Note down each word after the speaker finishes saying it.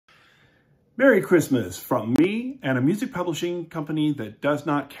Merry Christmas from me and a music publishing company that does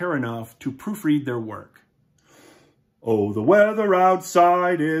not care enough to proofread their work. Oh, the weather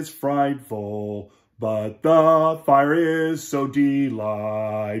outside is frightful, but the fire is so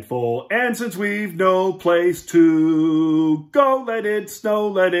delightful. And since we've no place to go, let it snow,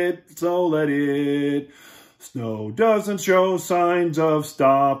 let it snow, let it. Snow doesn't show signs of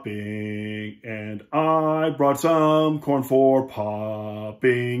stopping, and I brought some corn for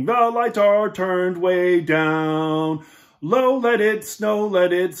popping. The lights are turned way down low, let it snow,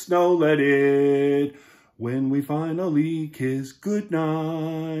 let it snow, let it. When we finally kiss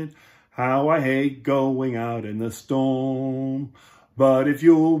goodnight, how I hate going out in the storm. But if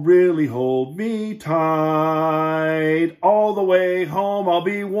you'll really hold me tight, all the way home I'll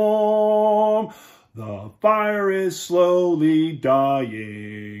be warm. The fire is slowly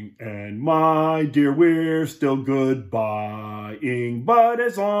dying, and my dear, we're still goodbying. But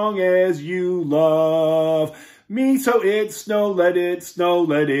as long as you love me, so it snow, let it snow,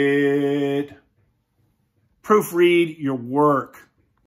 let it. Proofread your work.